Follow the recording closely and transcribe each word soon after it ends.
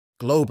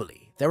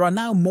Globally, there are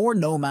now more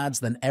nomads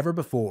than ever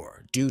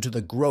before due to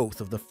the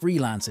growth of the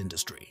freelance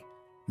industry.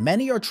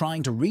 Many are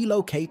trying to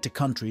relocate to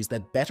countries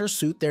that better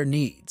suit their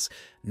needs,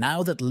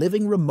 now that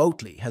living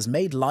remotely has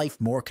made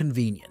life more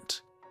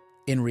convenient.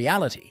 In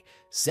reality,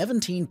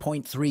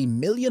 17.3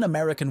 million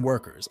American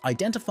workers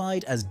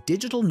identified as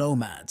digital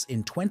nomads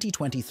in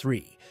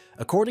 2023,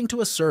 according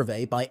to a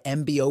survey by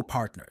MBO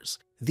Partners.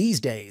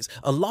 These days,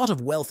 a lot of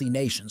wealthy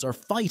nations are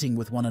fighting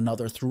with one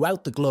another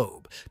throughout the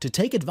globe to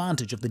take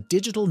advantage of the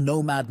digital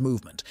nomad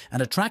movement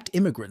and attract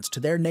immigrants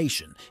to their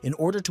nation in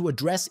order to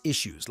address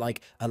issues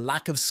like a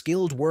lack of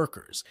skilled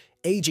workers,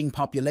 aging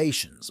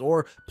populations,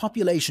 or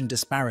population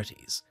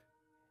disparities.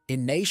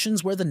 In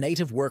nations where the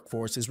native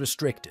workforce is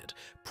restricted,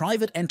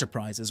 private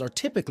enterprises are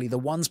typically the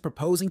ones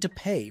proposing to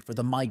pay for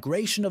the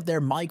migration of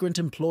their migrant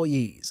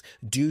employees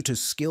due to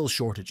skill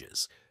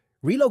shortages.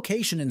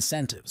 Relocation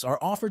incentives are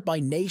offered by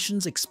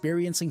nations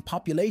experiencing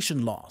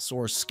population loss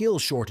or skill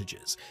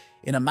shortages,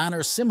 in a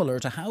manner similar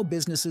to how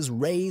businesses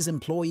raise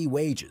employee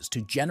wages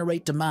to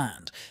generate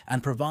demand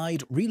and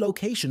provide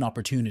relocation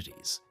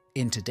opportunities.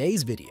 In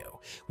today's video,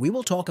 we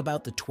will talk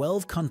about the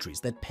 12 countries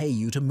that pay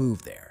you to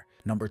move there.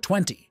 Number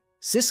 20.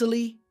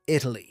 Sicily,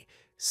 Italy.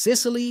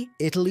 Sicily,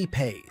 Italy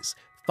pays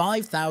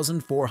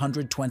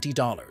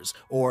 $5,420,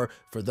 or,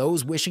 for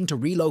those wishing to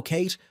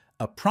relocate,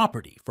 a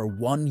property for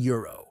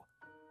 €1.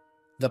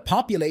 The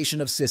population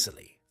of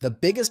Sicily, the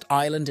biggest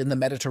island in the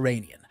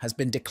Mediterranean, has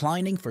been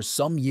declining for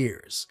some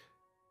years.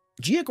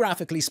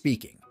 Geographically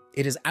speaking,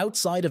 it is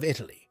outside of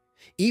Italy,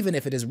 even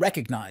if it is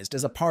recognized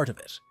as a part of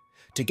it.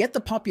 To get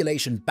the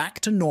population back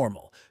to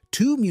normal,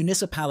 two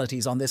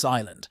municipalities on this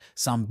island,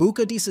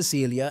 Sambuca di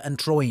Sicilia and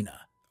Troina,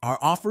 are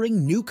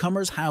offering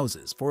newcomers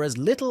houses for as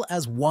little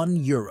as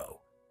 €1.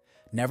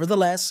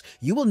 Nevertheless,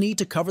 you will need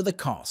to cover the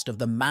cost of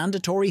the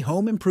mandatory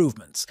home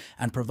improvements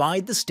and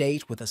provide the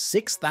state with a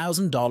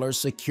 $6,000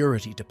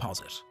 security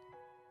deposit.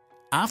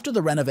 After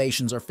the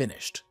renovations are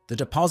finished, the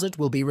deposit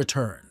will be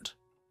returned.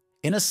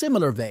 In a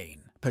similar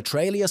vein,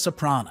 Petralia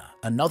Soprana,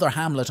 another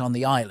hamlet on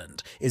the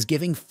island, is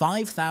giving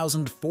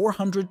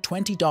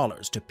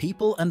 $5,420 to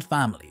people and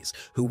families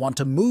who want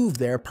to move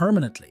there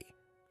permanently.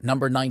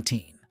 Number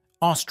 19.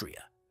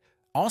 Austria.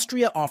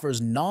 Austria offers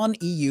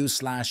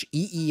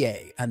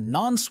non-EU/EEA and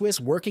non-Swiss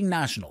working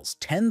nationals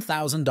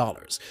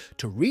 $10,000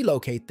 to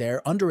relocate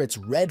there under its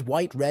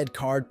Red-White-Red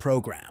Card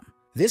program.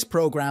 This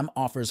program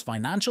offers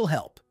financial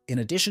help in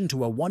addition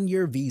to a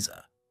one-year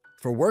visa.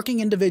 For working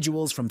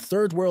individuals from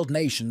third-world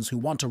nations who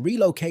want to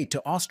relocate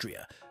to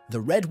Austria, the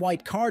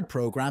Red-White Card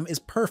program is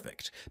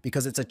perfect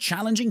because it's a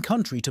challenging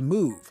country to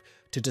move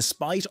to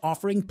despite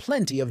offering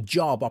plenty of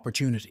job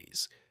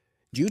opportunities.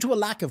 Due to a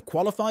lack of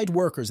qualified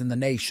workers in the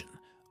nation,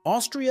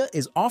 Austria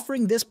is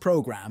offering this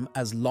program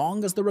as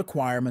long as the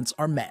requirements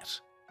are met.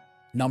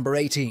 Number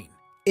 18.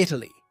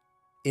 Italy.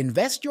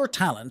 Invest Your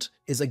Talent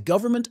is a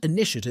government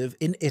initiative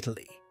in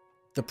Italy.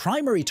 The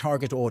primary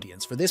target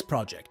audience for this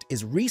project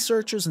is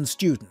researchers and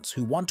students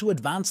who want to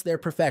advance their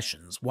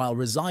professions while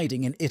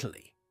residing in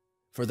Italy.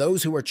 For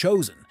those who are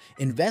chosen,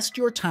 Invest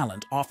Your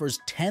Talent offers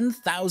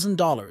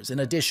 $10,000 in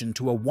addition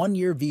to a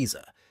one-year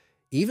visa.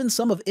 Even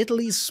some of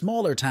Italy's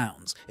smaller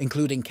towns,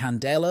 including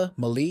Candela,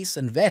 Molise,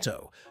 and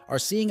Veto, are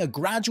seeing a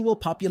gradual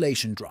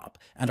population drop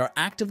and are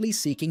actively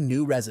seeking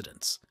new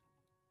residents.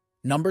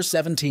 Number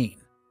 17.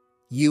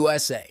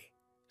 USA.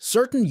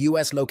 Certain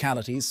U.S.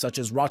 localities, such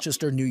as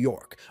Rochester, New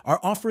York,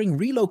 are offering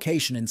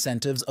relocation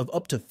incentives of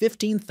up to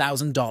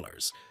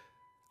 $15,000.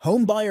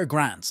 Homebuyer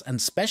grants and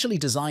specially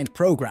designed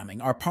programming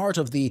are part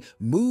of the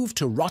Move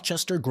to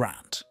Rochester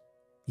grant.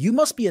 You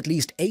must be at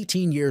least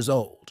 18 years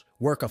old,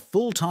 work a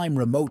full-time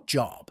remote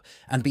job,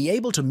 and be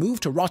able to move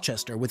to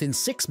Rochester within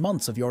 6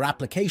 months of your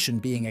application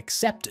being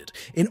accepted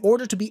in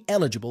order to be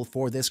eligible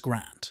for this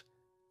grant.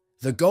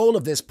 The goal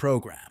of this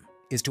program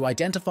is to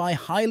identify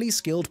highly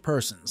skilled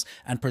persons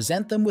and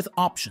present them with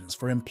options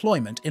for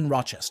employment in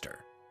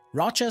Rochester.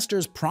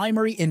 Rochester's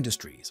primary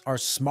industries are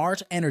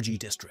smart energy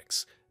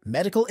districts,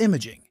 medical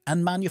imaging,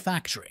 and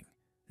manufacturing.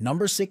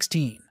 Number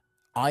 16.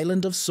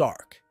 Island of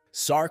Sark.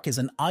 Sark is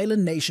an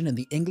island nation in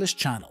the English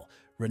Channel,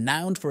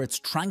 renowned for its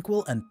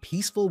tranquil and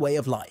peaceful way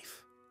of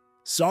life.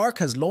 Sark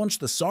has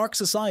launched the Sark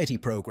Society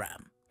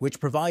program,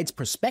 which provides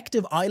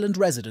prospective island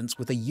residents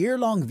with a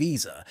year-long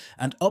visa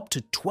and up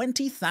to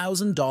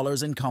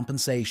 $20,000 in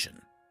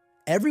compensation.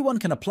 Everyone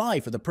can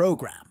apply for the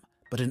program,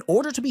 but in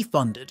order to be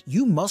funded,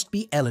 you must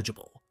be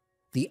eligible.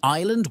 The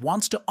island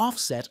wants to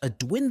offset a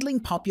dwindling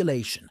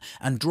population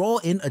and draw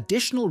in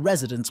additional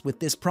residents with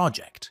this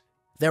project.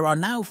 There are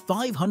now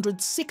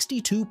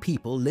 562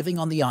 people living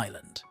on the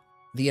island.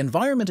 The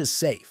environment is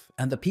safe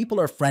and the people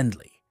are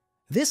friendly.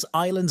 This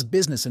island's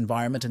business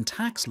environment and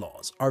tax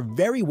laws are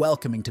very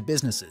welcoming to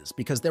businesses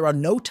because there are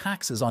no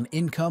taxes on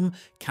income,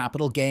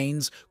 capital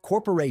gains,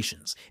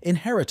 corporations,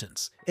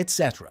 inheritance,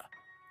 etc.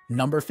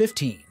 Number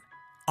 15.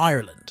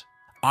 Ireland.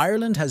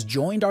 Ireland has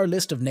joined our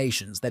list of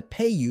nations that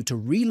pay you to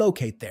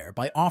relocate there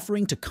by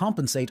offering to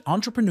compensate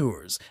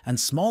entrepreneurs and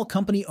small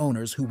company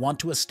owners who want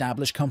to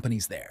establish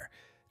companies there.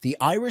 The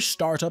Irish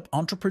Startup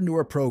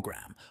Entrepreneur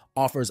Program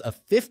offers a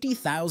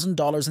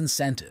 $50,000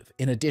 incentive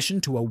in addition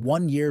to a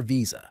one-year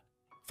visa.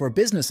 For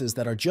businesses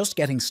that are just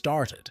getting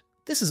started,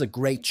 this is a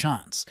great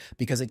chance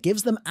because it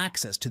gives them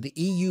access to the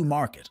EU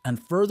market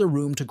and further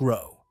room to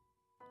grow.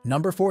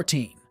 Number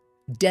 14.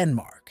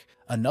 Denmark.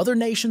 Another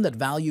nation that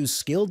values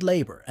skilled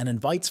labor and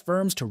invites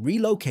firms to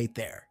relocate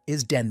there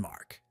is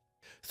Denmark.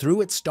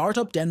 Through its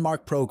Startup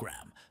Denmark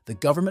program, the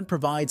government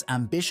provides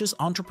ambitious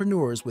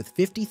entrepreneurs with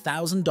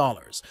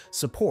 $50,000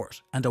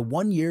 support and a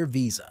one-year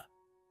visa.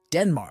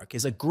 Denmark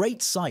is a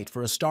great site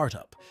for a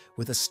startup,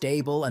 with a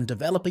stable and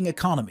developing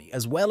economy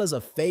as well as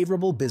a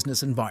favorable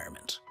business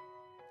environment.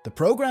 The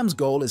program's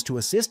goal is to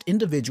assist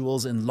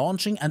individuals in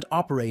launching and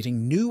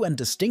operating new and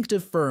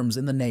distinctive firms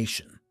in the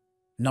nation.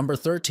 Number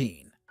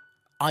 13.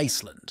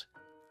 Iceland.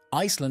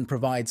 Iceland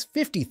provides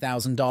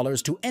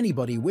 $50,000 to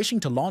anybody wishing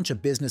to launch a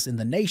business in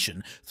the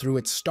nation through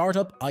its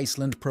Startup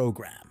Iceland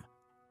program.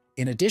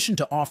 In addition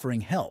to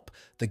offering help,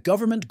 the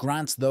government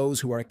grants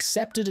those who are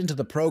accepted into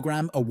the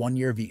program a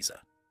one-year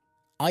visa.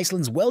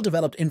 Iceland's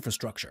well-developed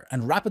infrastructure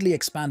and rapidly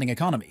expanding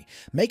economy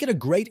make it a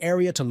great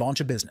area to launch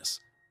a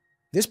business.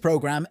 This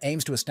program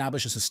aims to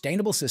establish a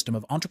sustainable system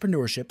of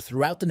entrepreneurship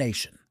throughout the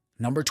nation.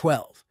 Number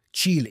 12.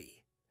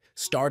 Chile.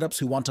 Startups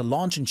who want to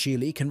launch in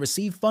Chile can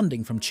receive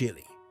funding from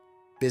Chile.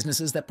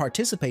 Businesses that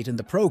participate in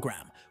the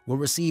program will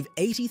receive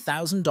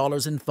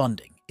 $80,000 in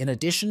funding in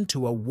addition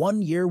to a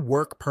one-year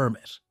work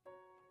permit.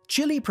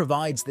 Chile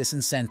provides this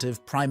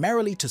incentive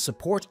primarily to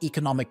support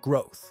economic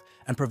growth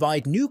and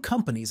provide new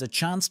companies a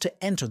chance to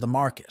enter the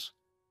market.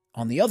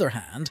 On the other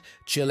hand,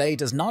 Chile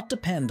does not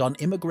depend on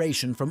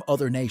immigration from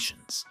other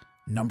nations.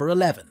 Number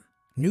 11.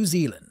 New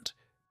Zealand.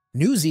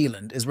 New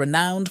Zealand is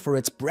renowned for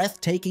its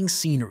breathtaking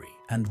scenery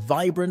and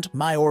vibrant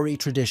Maori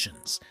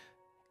traditions.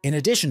 In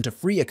addition to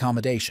free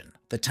accommodation,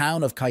 the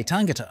town of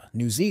Kaitangata,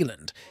 New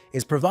Zealand,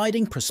 is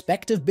providing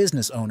prospective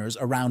business owners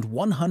around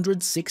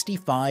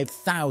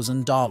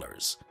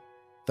 $165,000.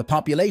 The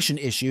population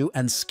issue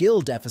and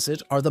skill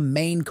deficit are the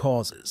main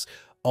causes.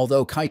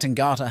 Although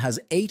Kaitangata has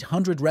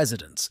 800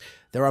 residents,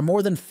 there are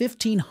more than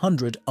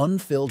 1,500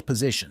 unfilled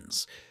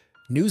positions.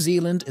 New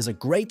Zealand is a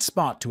great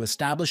spot to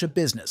establish a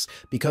business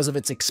because of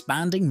its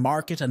expanding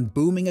market and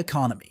booming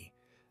economy.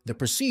 The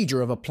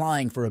procedure of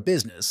applying for a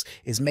business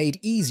is made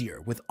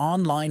easier with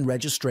online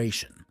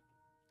registration.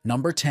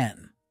 Number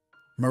 10.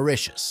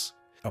 Mauritius.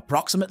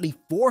 Approximately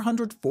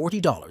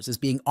 $440 is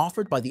being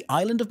offered by the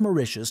island of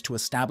Mauritius to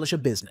establish a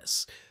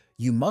business.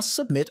 You must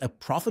submit a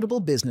profitable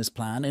business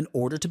plan in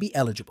order to be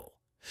eligible.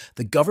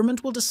 The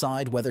government will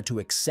decide whether to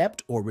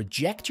accept or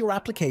reject your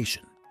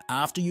application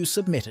after you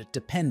submit it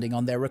depending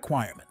on their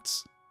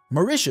requirements.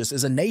 Mauritius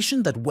is a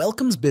nation that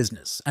welcomes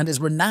business and is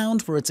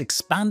renowned for its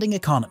expanding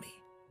economy.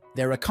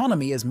 Their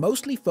economy is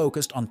mostly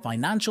focused on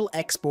financial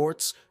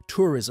exports,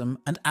 tourism,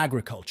 and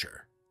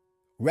agriculture.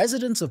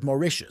 Residents of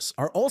Mauritius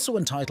are also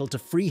entitled to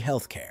free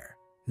healthcare.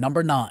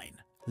 Number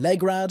 9.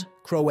 Legrad,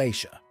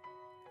 Croatia.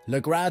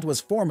 Legrad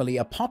was formerly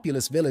a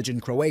populous village in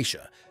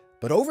Croatia,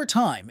 but over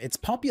time its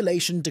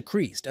population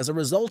decreased as a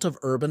result of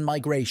urban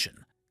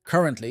migration.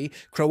 Currently,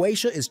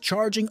 Croatia is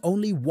charging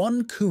only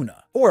 1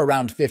 kuna, or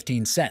around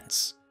 15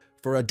 cents,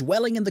 for a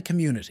dwelling in the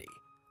community.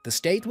 The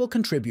state will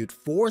contribute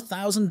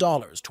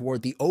 $4,000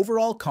 toward the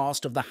overall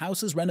cost of the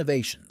house's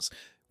renovations,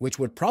 which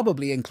would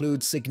probably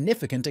include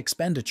significant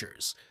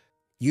expenditures.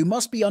 You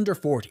must be under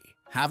 40,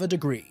 have a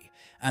degree,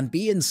 and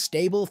be in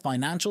stable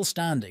financial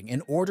standing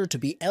in order to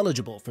be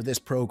eligible for this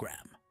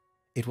program.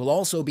 It will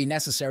also be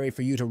necessary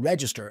for you to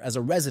register as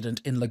a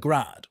resident in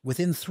Legrad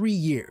within 3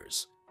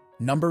 years.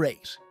 Number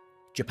 8.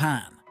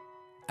 Japan.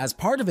 As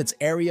part of its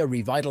Area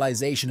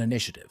Revitalization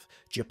Initiative,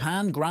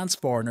 Japan grants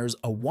foreigners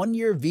a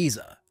one-year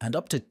visa and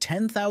up to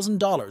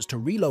 $10,000 to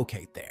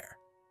relocate there.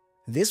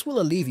 This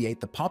will alleviate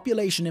the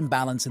population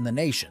imbalance in the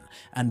nation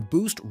and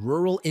boost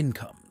rural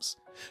incomes.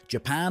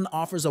 Japan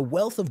offers a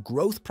wealth of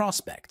growth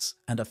prospects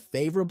and a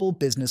favorable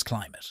business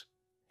climate.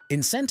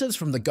 Incentives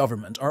from the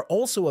government are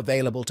also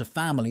available to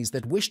families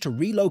that wish to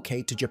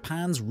relocate to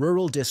Japan's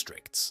rural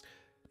districts.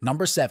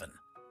 Number 7.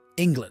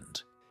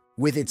 England.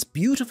 With its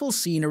beautiful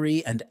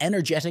scenery and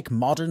energetic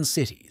modern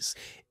cities,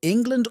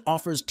 England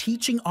offers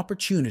teaching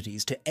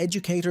opportunities to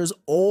educators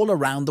all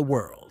around the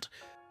world.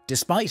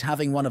 Despite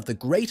having one of the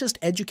greatest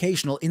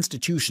educational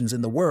institutions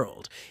in the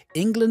world,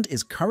 England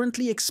is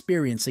currently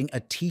experiencing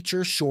a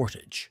teacher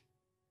shortage.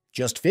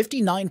 Just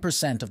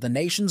 59% of the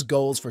nation's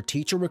goals for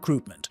teacher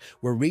recruitment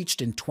were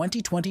reached in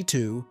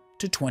 2022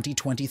 to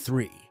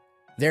 2023.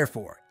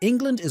 Therefore,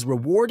 England is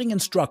rewarding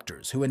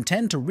instructors who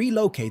intend to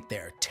relocate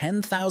there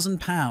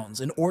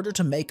 £10,000 in order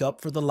to make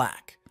up for the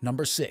lack.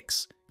 Number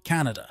 6.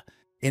 Canada.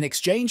 In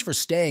exchange for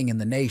staying in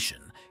the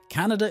nation,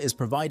 Canada is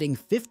providing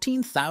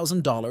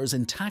 $15,000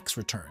 in tax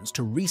returns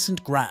to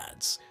recent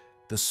grads.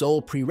 The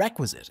sole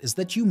prerequisite is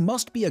that you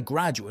must be a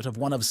graduate of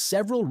one of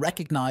several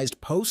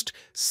recognized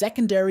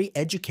post-secondary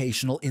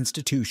educational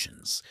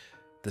institutions.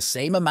 The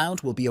same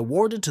amount will be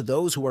awarded to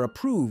those who are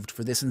approved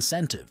for this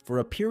incentive for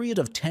a period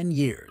of 10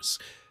 years.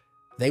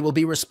 They will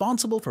be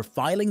responsible for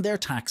filing their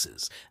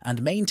taxes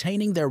and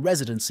maintaining their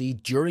residency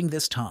during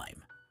this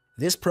time.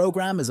 This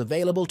program is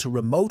available to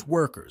remote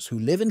workers who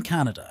live in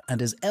Canada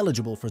and is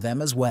eligible for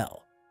them as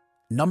well.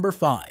 Number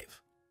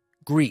 5.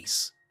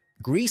 Greece.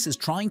 Greece is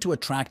trying to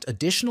attract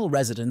additional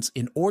residents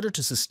in order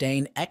to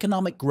sustain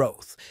economic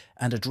growth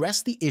and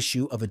address the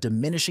issue of a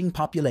diminishing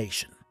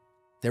population.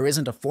 There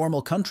isn't a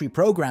formal country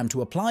program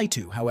to apply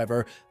to,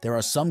 however, there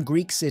are some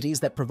Greek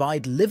cities that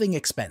provide living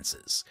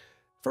expenses.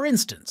 For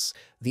instance,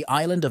 the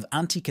island of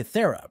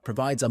Antikythera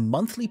provides a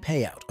monthly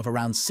payout of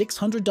around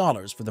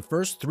 $600 for the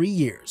first 3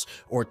 years,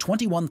 or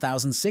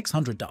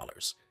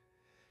 $21,600.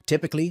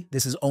 Typically,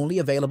 this is only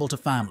available to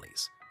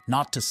families,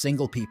 not to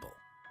single people.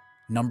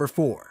 Number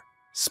 4.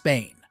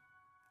 Spain.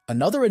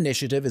 Another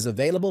initiative is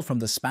available from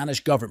the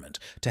Spanish government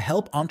to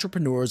help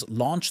entrepreneurs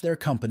launch their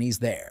companies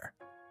there.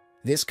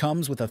 This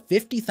comes with a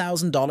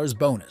 $50,000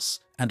 bonus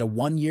and a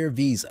 1-year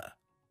visa.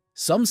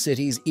 Some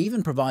cities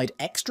even provide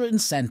extra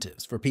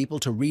incentives for people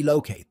to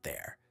relocate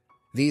there.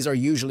 These are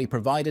usually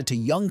provided to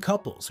young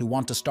couples who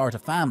want to start a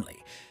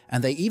family,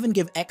 and they even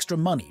give extra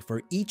money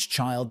for each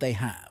child they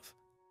have.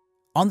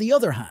 On the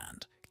other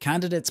hand,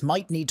 candidates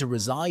might need to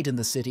reside in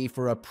the city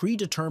for a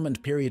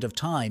predetermined period of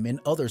time in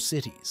other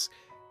cities.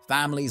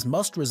 Families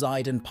must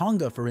reside in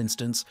Ponga, for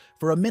instance,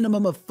 for a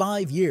minimum of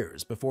 5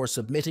 years before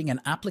submitting an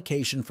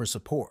application for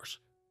support.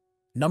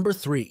 Number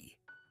 3.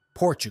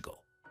 Portugal.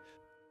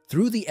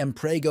 Through the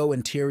Emprego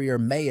Interior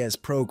Meias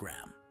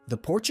program, the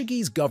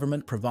Portuguese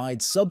government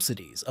provides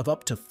subsidies of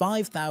up to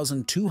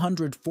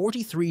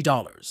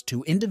 $5,243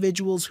 to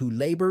individuals who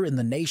labor in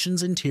the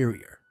nation's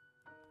interior.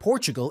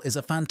 Portugal is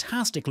a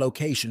fantastic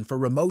location for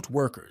remote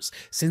workers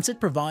since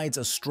it provides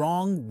a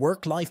strong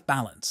work-life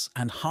balance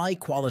and high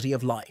quality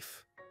of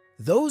life.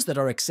 Those that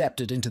are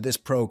accepted into this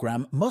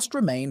program must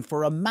remain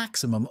for a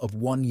maximum of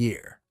 1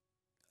 year.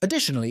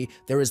 Additionally,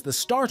 there is the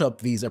Startup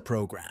Visa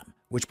program,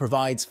 which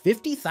provides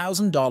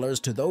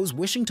 $50,000 to those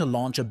wishing to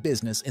launch a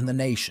business in the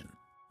nation.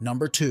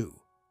 Number 2.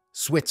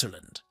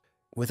 Switzerland.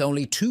 With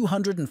only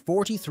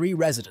 243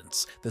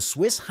 residents, the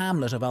Swiss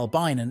hamlet of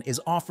Alpine is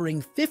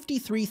offering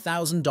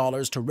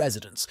 $53,000 to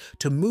residents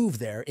to move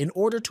there in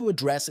order to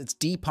address its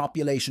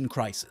depopulation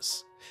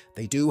crisis.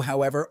 They do,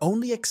 however,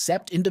 only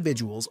accept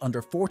individuals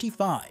under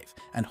 45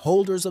 and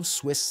holders of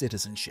Swiss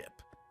citizenship.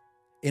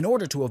 In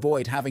order to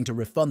avoid having to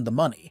refund the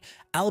money,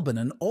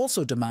 Alpine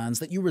also demands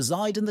that you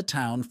reside in the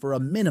town for a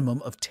minimum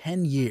of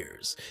 10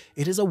 years.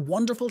 It is a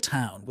wonderful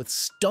town with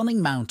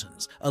stunning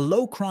mountains, a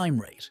low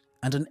crime rate,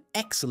 and an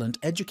excellent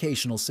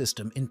educational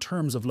system in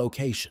terms of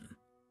location.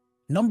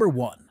 Number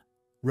 1.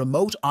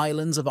 Remote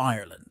Islands of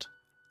Ireland.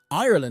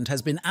 Ireland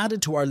has been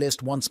added to our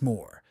list once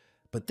more,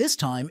 but this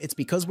time it's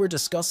because we're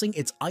discussing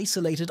its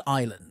isolated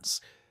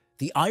islands.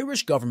 The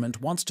Irish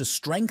government wants to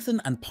strengthen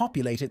and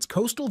populate its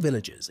coastal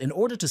villages in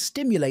order to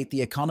stimulate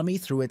the economy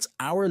through its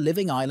Our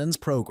Living Islands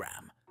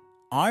program.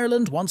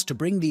 Ireland wants to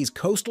bring these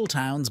coastal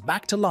towns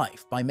back to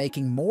life by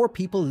making more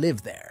people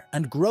live there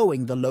and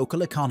growing the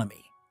local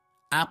economy.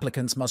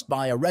 Applicants must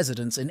buy a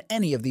residence in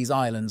any of these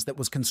islands that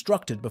was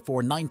constructed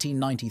before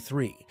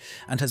 1993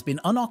 and has been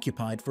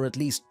unoccupied for at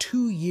least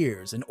 2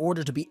 years in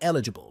order to be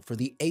eligible for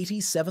the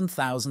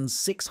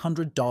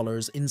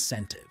 $87,600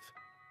 incentive.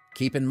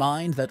 Keep in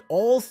mind that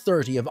all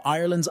 30 of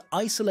Ireland's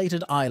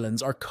isolated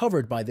islands are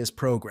covered by this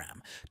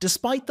program,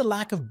 despite the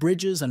lack of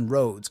bridges and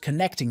roads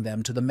connecting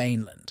them to the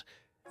mainland.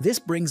 This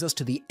brings us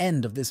to the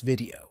end of this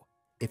video.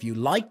 If you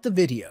liked the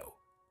video,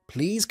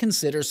 please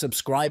consider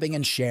subscribing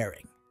and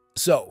sharing,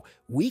 so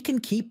we can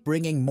keep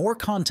bringing more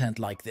content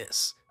like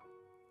this.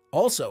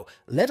 Also,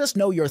 let us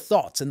know your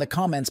thoughts in the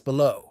comments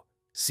below.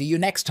 See you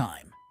next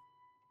time.